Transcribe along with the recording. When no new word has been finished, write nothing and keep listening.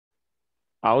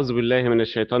أعوذ بالله من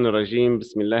الشيطان الرجيم.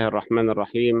 بسم الله الرحمن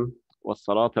الرحيم،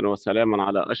 والصلاة والسلام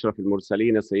على أشرف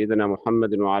المرسلين سيدنا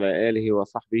محمد وعلى آله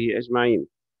وصحبه أجمعين.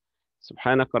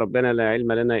 سبحانك ربنا لا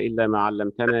علم لنا إلا ما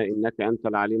علمتنا، إنك أنت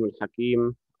العليم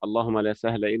الحكيم. اللهم لا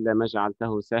سهل إلا ما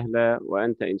جعلته سهلا،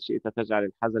 وأنت إن شئت تجعل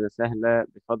الحزن سهلا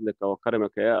بفضلك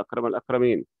وكرمك يا أكرم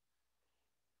الأكرمين.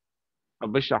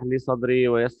 رب اشرح لي صدري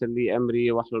ويسر لي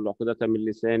أمري واحلل عقدة من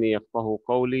لساني يفقه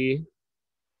قولي.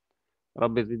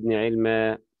 رب زدني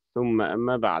علما. ثم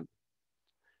أما بعد.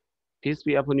 Peace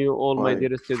be upon you all, my Why?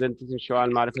 dear students in Shoal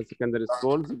Marifa Secondary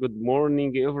Schools. Good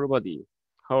morning, everybody.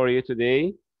 How are you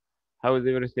today? How is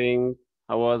everything?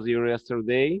 How was your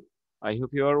yesterday? I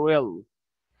hope you are well.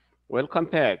 Welcome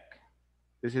back.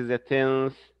 This is the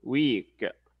 10th week.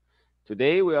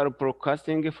 Today we are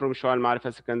broadcasting from Shoal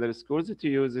Marifa Secondary Schools to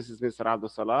you. This is Mr. Abdul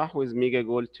Salah with Mega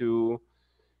Goal to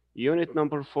Unit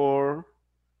number 4,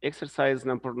 Exercise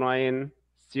number 9,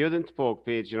 Student Book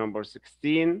page number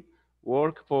 16,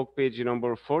 Workbook page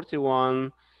number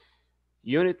 41,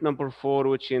 Unit number 4,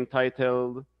 which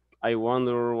entitled I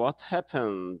Wonder What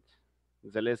Happened.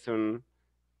 The lesson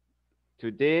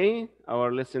today,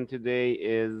 our lesson today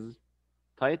is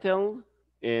titled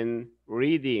in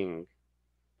reading.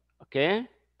 Okay?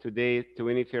 Today,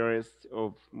 21st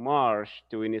of March,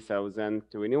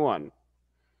 2021.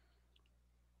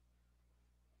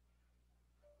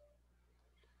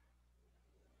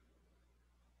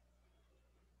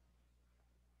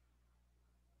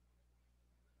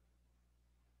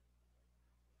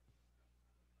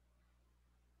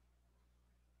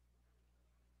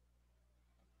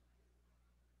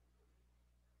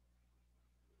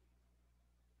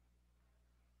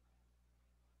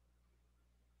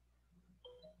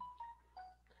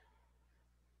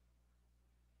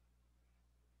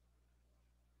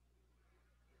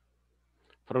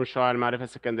 From Shah Al Marifa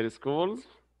Secondary Schools,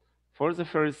 for the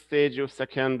first stage of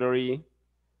secondary,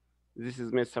 this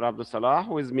is Mr. Abdul Salah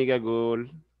with Mega Goal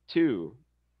 2.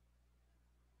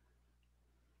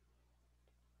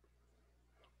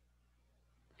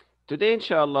 Today,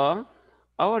 inshallah,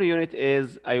 our unit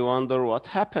is I Wonder What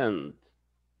Happened.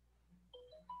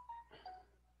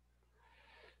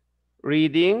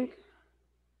 Reading,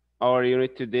 our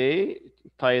unit today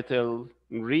titled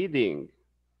Reading.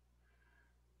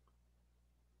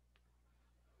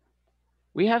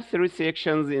 We have three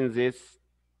sections in this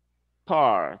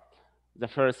part. The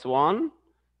first one,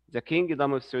 the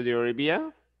Kingdom of Saudi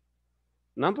Arabia.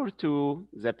 Number two,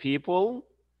 the people.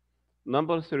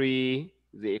 Number three,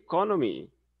 the economy.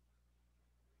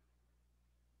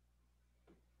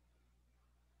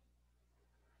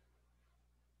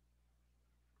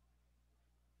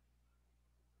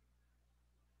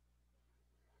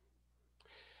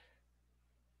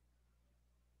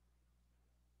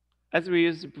 As we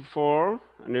used before,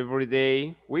 and every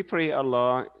day, we pray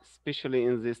Allah, especially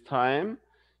in this time,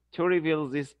 to reveal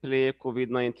this plague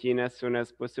COVID-19 as soon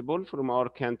as possible from our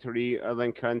country,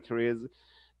 other countries,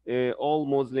 all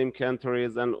Muslim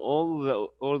countries, and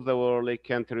all the worldly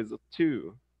countries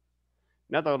too.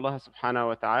 ندعو الله سبحانه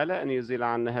وتعالى أن يزيل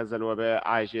عنا هذا الوباء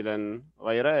عاجلا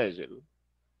غير آجل.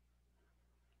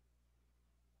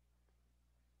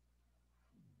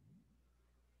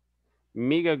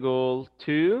 Mega Goal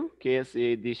 2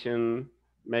 KSA Edition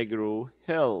McGraw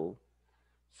Hill,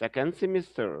 second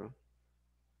semester.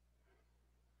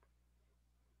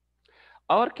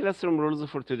 Our classroom rules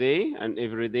for today and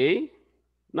every day.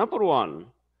 Number one,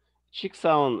 check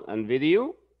sound and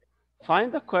video.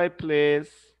 Find a quiet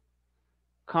place.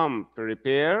 Come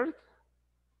prepared.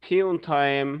 Be on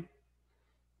time.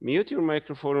 Mute your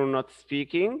microphone when not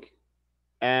speaking.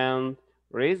 And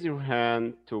raise your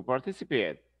hand to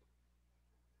participate.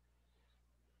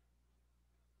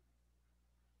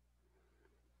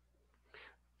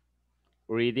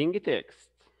 Reading text.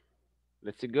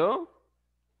 Let's go.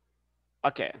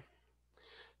 Okay.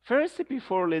 First,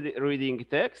 before reading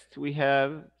text, we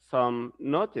have some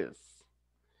notice.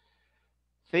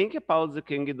 Think about the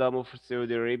Kingdom of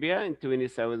Saudi Arabia in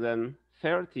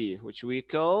 2030, which we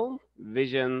call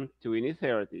Vision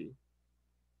 2030.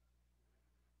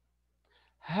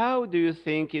 How do you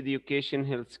think education,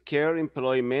 healthcare,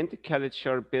 employment,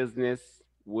 culture, business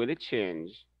will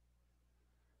change?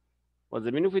 What's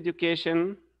the meaning of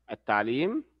education?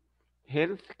 التعليم,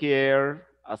 healthcare,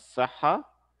 الصحة,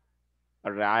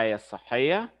 الرعاية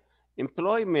الصحية,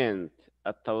 employment,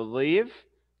 التوظيف,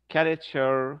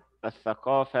 culture,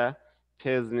 الثقافة,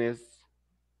 business,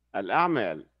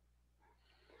 الأعمال.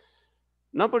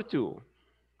 Number two,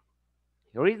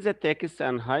 read the text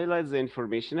and highlight the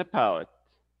information about.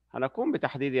 هنقوم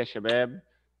بتحديد يا شباب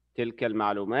تلك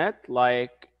المعلومات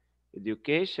like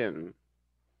education,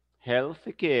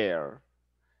 healthcare,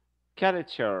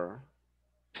 culture,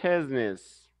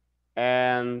 business,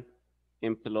 and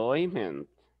employment.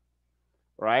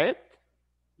 Right?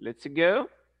 Let's go.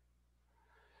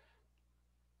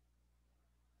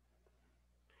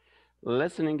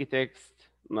 Listening text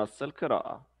نص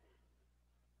القراءة.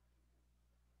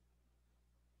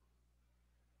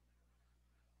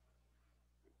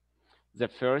 The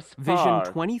first Vision part.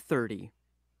 2030,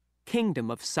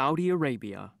 Kingdom of Saudi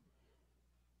Arabia.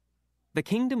 The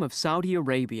Kingdom of Saudi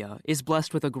Arabia is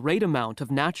blessed with a great amount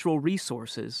of natural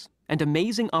resources and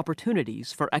amazing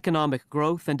opportunities for economic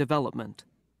growth and development.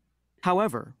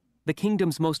 However, the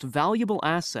kingdom's most valuable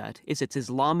asset is its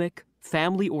Islamic,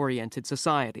 family-oriented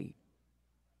society.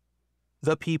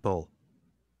 The people.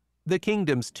 The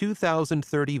kingdom's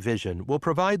 2030 vision will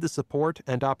provide the support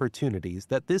and opportunities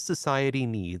that this society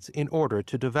needs in order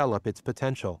to develop its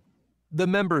potential. The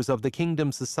members of the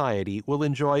kingdom society will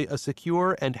enjoy a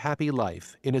secure and happy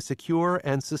life in a secure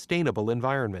and sustainable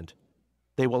environment.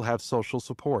 They will have social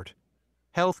support,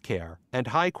 health care, and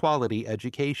high-quality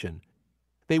education.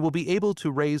 They will be able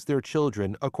to raise their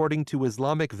children according to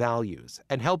Islamic values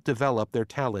and help develop their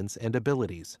talents and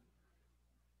abilities.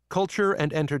 Culture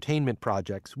and entertainment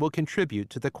projects will contribute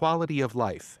to the quality of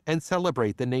life and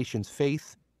celebrate the nation's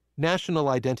faith, national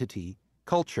identity,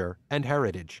 culture, and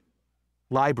heritage.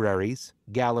 Libraries,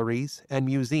 galleries, and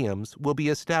museums will be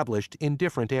established in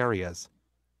different areas.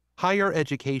 Higher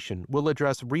education will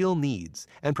address real needs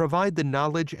and provide the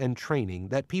knowledge and training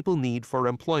that people need for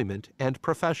employment and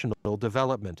professional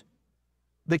development.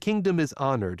 The kingdom is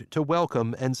honored to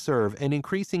welcome and serve an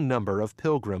increasing number of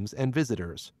pilgrims and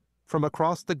visitors from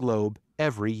across the globe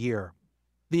every year.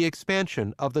 The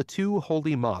expansion of the 2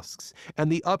 holy mosques and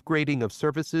the upgrading of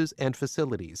services and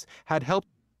facilities had helped.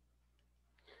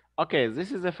 Okay,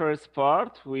 this is the first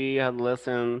part. We had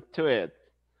listened to it.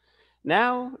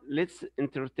 Now let's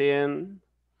entertain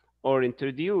or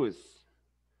introduce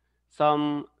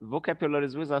some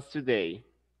vocabularies with us today.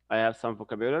 I have some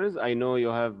vocabularies. I know you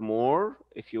have more.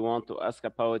 If you want to ask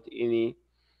about any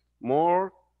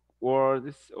more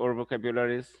words or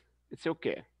vocabularies, it's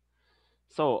okay.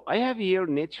 So I have here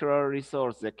natural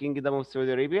resource. The Kingdom of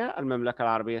Saudi Arabia, المملكة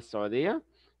العربية السعودية,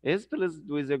 is blessed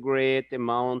with a great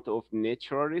amount of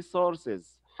natural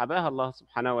resources. حباها الله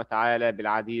سبحانه وتعالى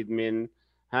بالعديد من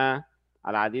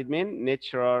العديد من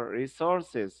natural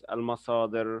resources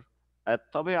المصادر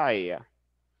الطبيعية.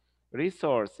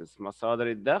 Resources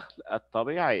مصادر الدخل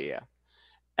الطبيعية.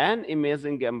 And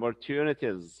amazing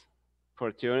opportunities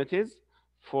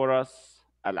فرص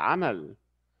العمل.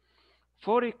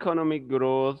 For economic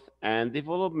growth and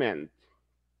development.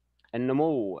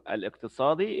 النمو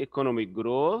الاقتصادي economic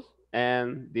growth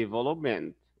and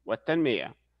development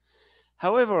والتنمية.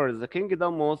 However, the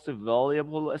kingdom's most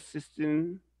valuable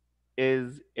assistant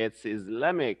is its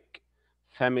Islamic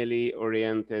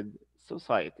family-oriented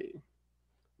society.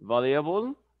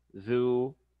 Valuable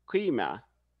ذو قيمة.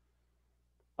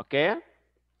 Okay?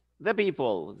 The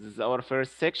people. This is our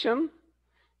first section.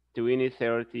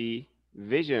 2030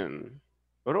 vision.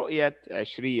 رؤية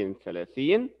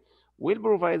 2030 will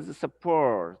provide the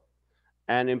support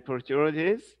and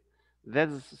opportunities that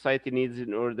the society needs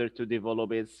in order to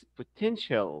develop its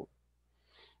potential.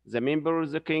 The members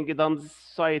of the kingdom's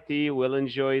society will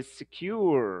enjoy a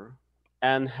secure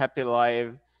and happy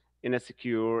life in a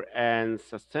secure and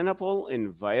sustainable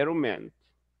environment.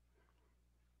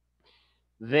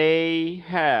 They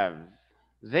have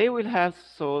they will have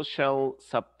social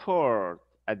support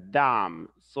الدعم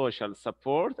social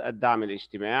support الدعم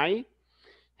الاجتماعي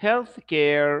health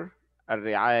care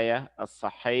الرعاية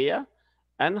الصحية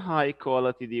and high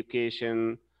quality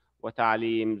education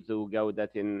وتعليم ذو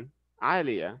جودة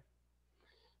عالية.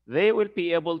 They will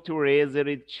be able to raise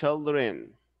their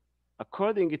children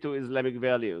according to Islamic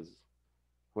values.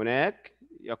 هناك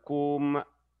يقوم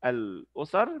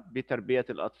الأسر بتربية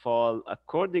الأطفال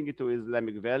according to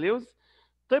Islamic values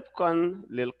طبقا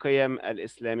للقيم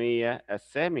الإسلامية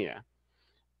السامية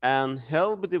and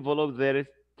help develop their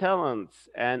talents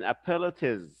and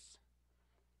abilities.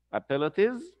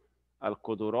 Abilities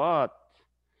القدرات.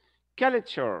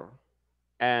 Culture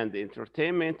and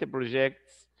entertainment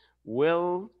projects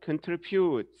will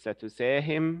contribute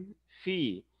ستساهم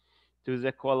في to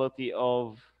the quality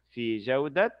of في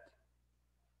جودة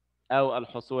أو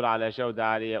الحصول على جودة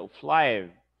عالية of life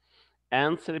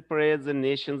and celebrate the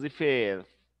nation's faith,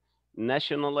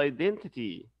 national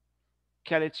identity,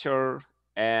 culture,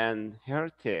 and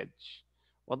heritage.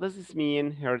 What does this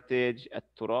mean? Heritage,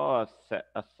 التراث,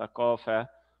 الثقافة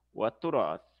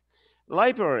والتراث.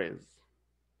 Libraries,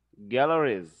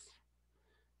 galleries,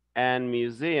 and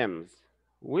museums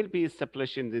will be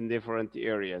established in different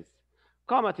areas.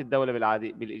 قامت الدولة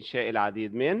بالإنشاء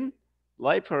العديد من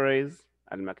libraries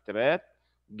المكتبات،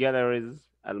 galleries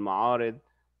المعارض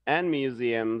and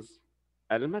museums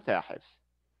المتاحف.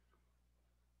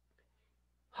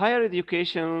 Higher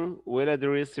education will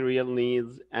address real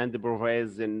needs and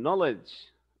provides the knowledge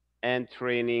and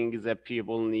training that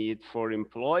people need for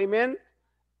employment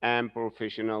and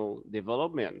professional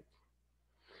development.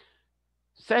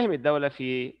 تساهم الدولة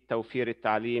في توفير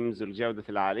التعليم ذو الجودة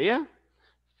العالية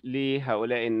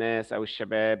لهؤلاء الناس أو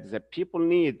الشباب the people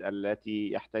need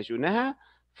التي يحتاجونها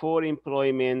for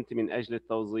employment من أجل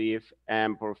التوظيف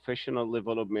and professional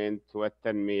development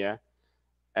والتنمية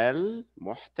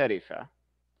المحترفة.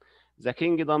 The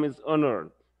kingdom is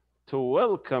honored to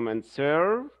welcome and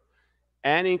serve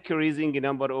an increasing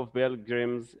number of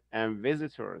pilgrims and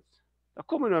visitors.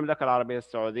 تقوم المملكة العربية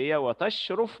السعودية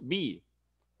وتشرف ب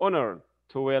honored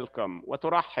to welcome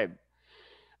وترحب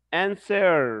and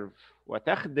serve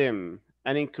وتخدم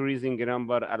an increasing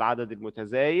number العدد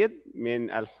المتزايد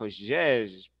من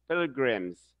الحجاج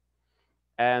pilgrims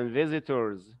and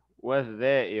visitors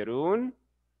والزائرون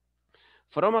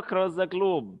from across the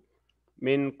globe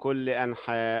من كل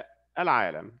أنحاء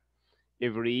العالم.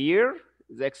 Every year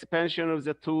the expansion of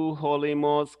the two holy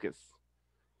mosques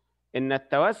إن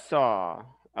التوسع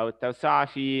أو التوسعة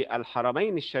في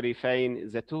الحرمين الشريفين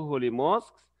the two holy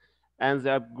mosques and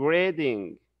the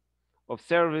upgrading of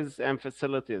services and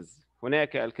facilities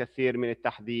هناك الكثير من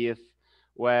التحديث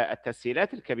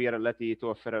والتسهيلات الكبيرة التي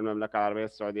توفرها المملكة العربية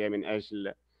السعودية من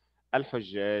أجل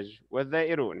الحجاج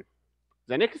والزائرون.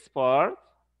 The next part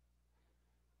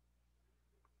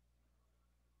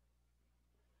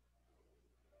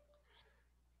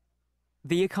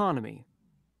The economy.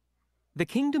 The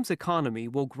kingdom's economy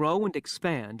will grow and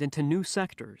expand into new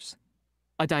sectors.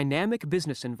 A dynamic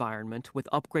business environment with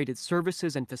upgraded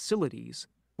services and facilities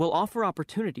will offer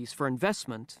opportunities for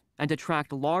investment and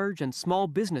attract large and small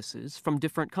businesses from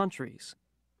different countries.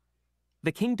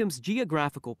 The kingdom's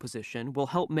geographical position will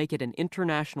help make it an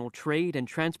international trade and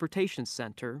transportation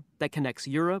center that connects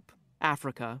Europe,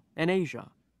 Africa, and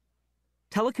Asia.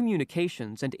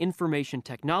 Telecommunications and information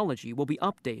technology will be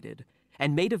updated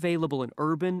and made available in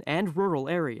urban and rural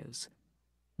areas.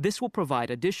 This will provide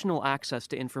additional access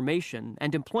to information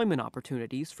and employment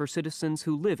opportunities for citizens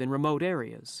who live in remote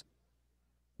areas.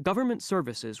 Government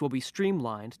services will be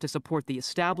streamlined to support the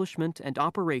establishment and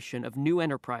operation of new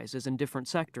enterprises in different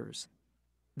sectors.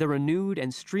 The renewed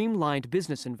and streamlined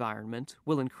business environment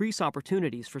will increase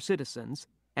opportunities for citizens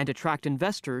and attract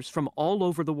investors from all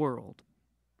over the world.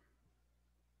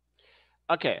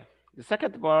 Okay, the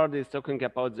second part is talking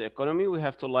about the economy. We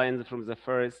have two lines from the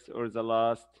first or the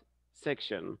last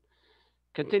section.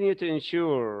 Continue to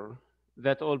ensure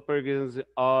that all pilgrims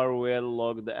are well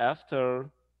looked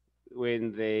after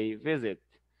when they visit.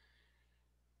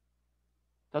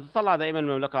 تتطلع دائما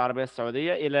المملكة العربية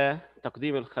السعودية إلى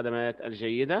تقديم الخدمات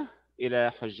الجيدة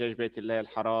إلى حجاج بيت الله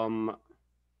الحرام.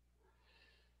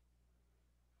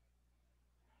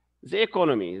 The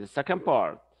economy, the second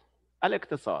part,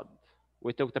 الاقتصاد.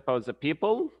 We talked about the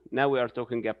people, now we are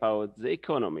talking about the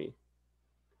economy.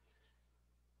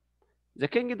 The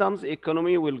kingdom's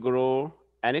economy will grow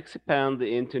and expand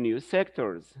into new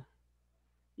sectors.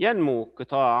 ينمو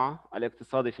قطاع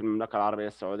الاقتصادي في المملكة العربية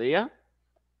السعودية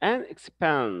and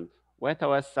expand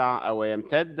ويتوسع أو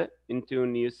يمتد into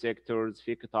new sectors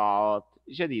في قطاعات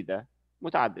جديدة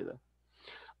متعددة.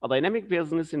 A dynamic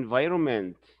business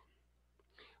environment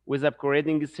with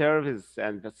upgrading services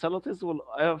and facilities will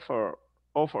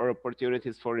offer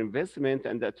opportunities for investment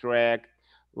and attract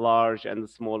large and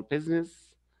small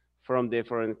business from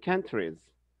different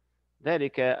countries.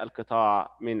 ذلك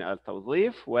القطاع من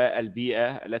التوظيف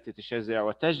والبيئة التي تشجع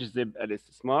وتجذب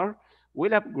الاستثمار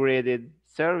will upgraded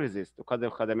services تقدم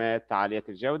خدمات عالية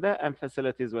الجودة and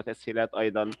facilities وتسهيلات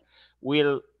أيضا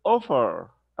will offer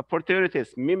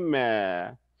opportunities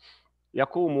مما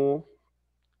يقوم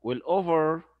will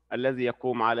offer الذي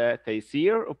يقوم على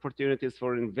تيسير opportunities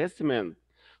for investment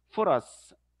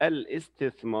فرص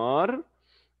الاستثمار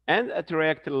and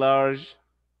attract large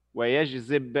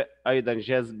ويجذب أيضا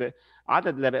جذب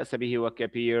عدد لا بأس به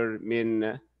وكبير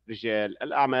من رجال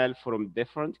الأعمال from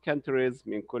different countries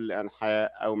من كل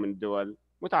أنحاء أو من دول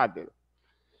متعددة.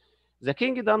 The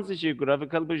kingdom's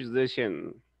geographical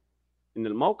position إن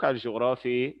الموقع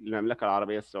الجغرافي للمملكة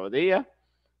العربية السعودية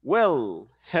will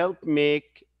help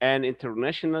make an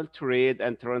international trade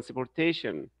and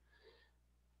transportation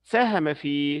ساهم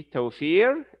في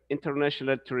توفير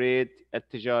international trade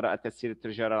تسهيل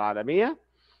التجارة العالمية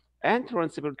and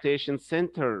transportation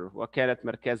center وكانت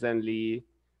مركزا ل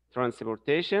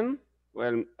transportation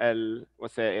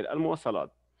ووسائل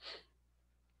المواصلات.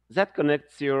 that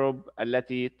connects Europe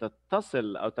التي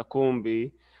تتصل أو تقوم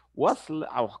بوصل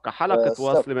أو كحلقة أستاذ.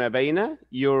 وصل ما بين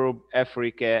Europe,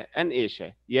 Africa and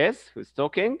Asia. Yes, who's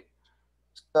talking?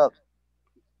 أستاذ.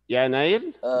 Yeah, Nail,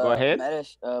 go ahead.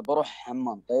 معلش بروح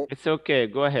حمام طيب. It's okay,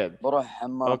 go ahead. بروح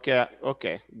حمام.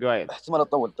 Okay, go ahead. احتمال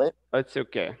أطول طيب. It's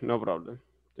okay, no problem.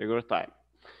 Take your time.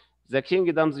 The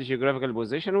kingdom's geographical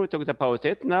position, we talked about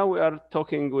it. Now we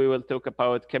will talk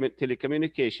about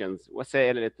telecommunications,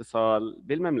 وسائل الاتصال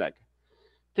بالمملكة.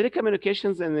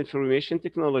 Telecommunications and information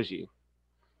technology.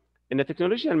 إن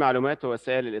تكنولوجيا المعلومات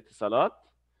ووسائل الاتصالات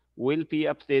will be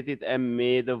updated and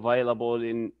made available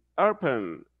in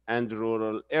urban and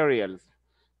rural areas.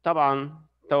 طبعا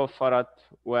توفرت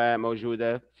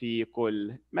وموجودة في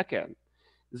كل مكان.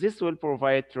 This will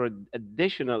provide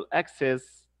additional access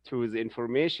to the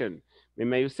information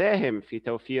مما يساهم في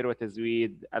توفير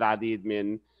وتزويد العديد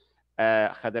من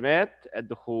خدمات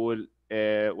الدخول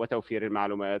وتوفير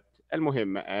المعلومات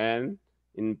المهمة and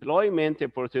employment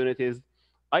opportunities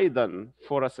أيضا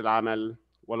فرص العمل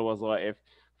والوظائف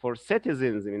for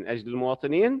citizens من أجل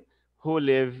المواطنين who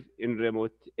live in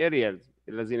remote areas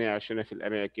الذين يعيشون في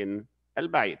الأماكن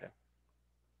البعيدة.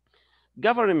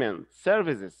 Government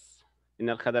services إن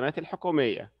الخدمات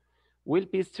الحكومية will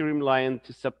be streamlined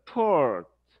to support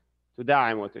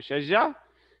تدعم وتشجع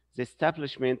the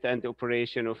establishment and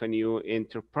operation of a new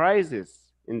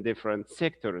enterprises in different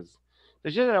sectors.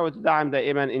 تشجع وتدعم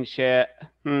دائما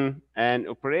إنشاء and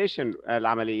operation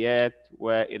العمليات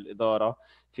والإدارة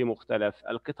في مختلف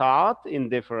القطاعات in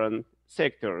different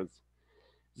sectors.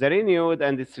 The renewed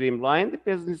and streamlined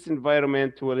business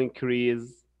environment will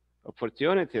increase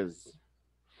opportunities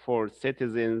for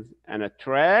citizens and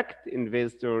attract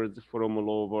investors from all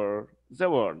over the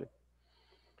world.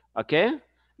 Okay,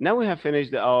 now we have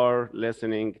finished our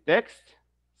listening text.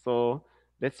 So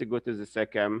let's go to the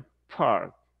second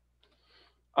part.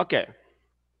 Okay.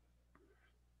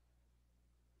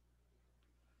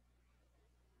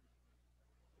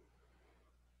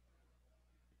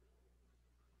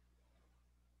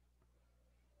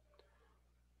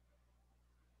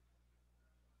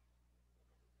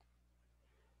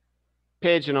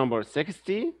 Page number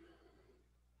 60.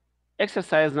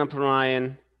 Exercise number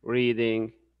 9,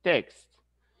 reading text.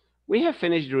 We have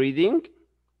finished reading,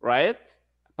 right?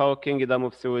 About Kingdom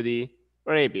of Saudi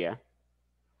Arabia.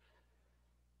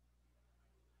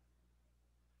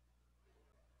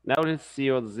 Now let's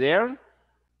see what's there.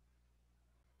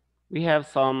 We have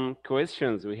some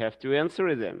questions. We have to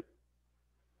answer them.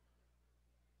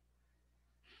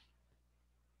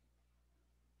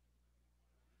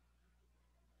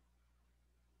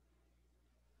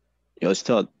 يا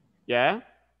أستاذ. Yeah.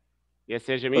 Yes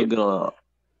يا جميل.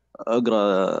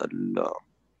 أقرأ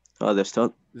هذا أستاذ.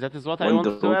 That is what I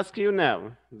want to ask you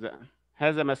now.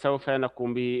 هذا ما سوف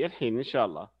نقوم به الحين إن شاء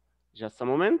الله. Just a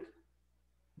moment.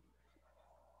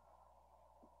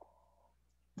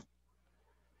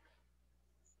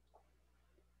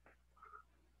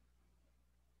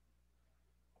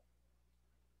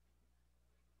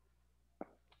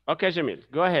 Okay, Jamil,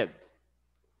 go ahead.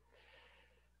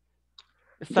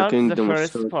 Start the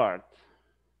first part.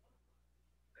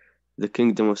 The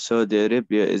Kingdom of Saudi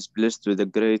Arabia is blessed with a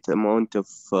great amount of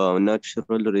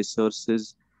natural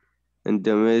resources and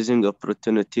amazing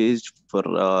opportunities for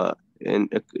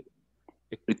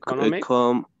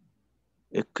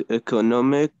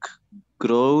economic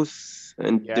growth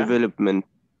and development.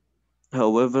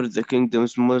 However, the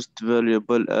kingdom's most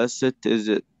valuable asset is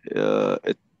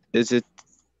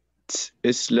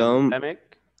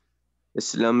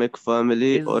Islamic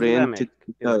family-oriented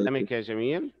society. Islamic يا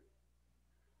جميل.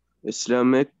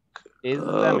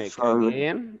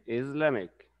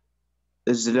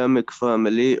 Islamic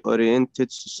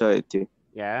family-oriented society.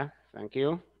 Yeah, thank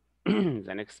you.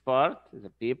 The next part, the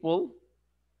people.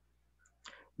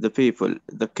 The people.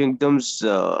 The kingdom's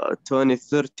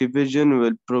 2030 vision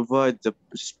will provide the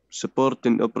support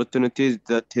and opportunities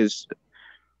that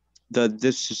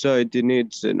this society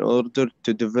needs in order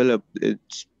to develop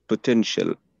its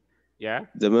potential. Yeah.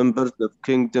 The members of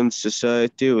Kingdom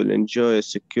Society will enjoy a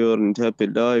secure and happy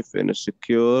life in a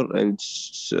secure and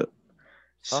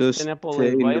sustainable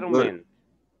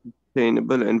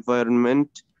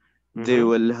environment. They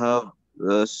will have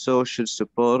social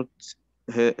support,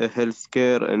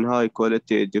 healthcare, and high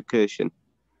quality education.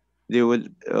 They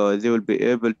will be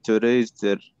able to raise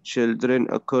their children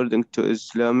according to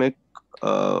Islamic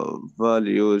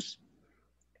values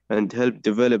and help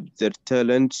develop their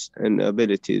talents and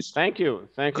abilities. Thank you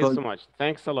so much.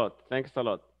 Thanks a lot.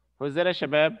 Who's there يا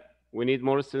شباب? We need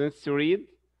more students to read.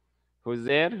 Who's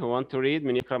there who want to read?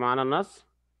 من يقرأ معنا النص?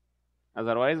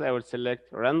 Otherwise I will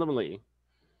select randomly.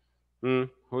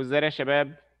 who's there يا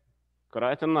شباب؟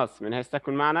 قراءة النص من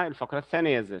هيستكمل معنا الفقرة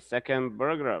الثانية. The second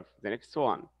paragraph, the next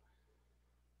one.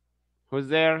 Who's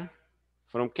there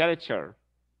from culture؟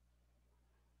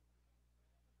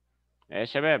 يا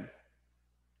شباب.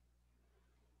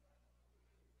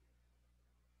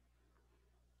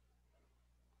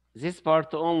 This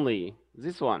part only,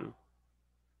 this one.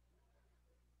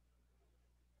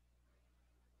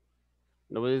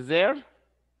 Nobody's there?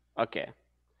 Okay.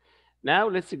 Now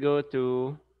let's go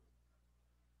to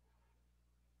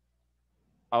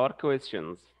our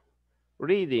questions.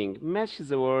 Reading, match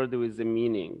the word with the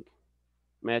meaning.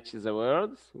 Match the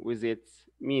words with its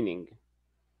meaning.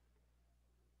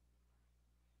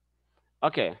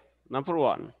 Okay, number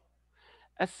one.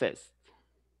 Assist,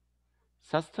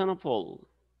 sustainable,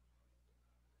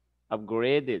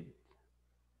 upgraded,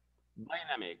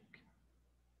 dynamic,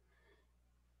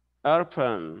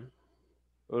 urban,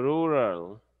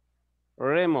 rural,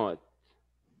 remote,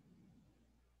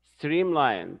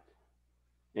 streamlined,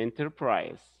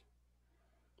 enterprise.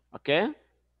 Okay?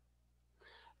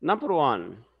 Number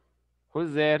one.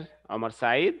 Who's there? عمر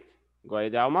سعيد. Go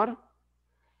ahead يا عمر.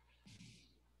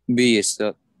 بي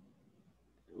أستاذ.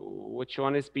 Which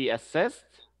one is be assist?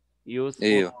 Useful,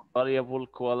 أيوه. valuable,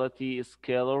 quality,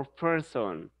 skill, or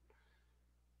person.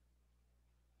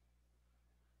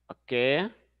 Okay.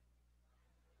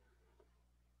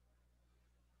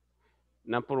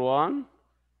 Number one.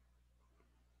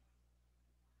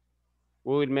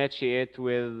 We will match it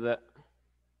with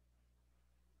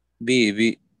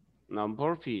بي.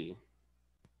 number B.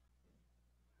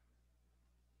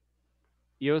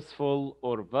 Useful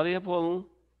or valuable,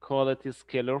 quality,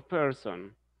 skill, or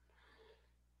person.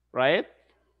 Right?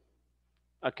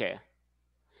 Okay.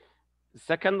 The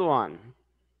second one.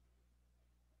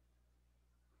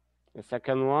 The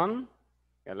second one.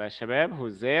 يلا يا شباب,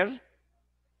 who's there?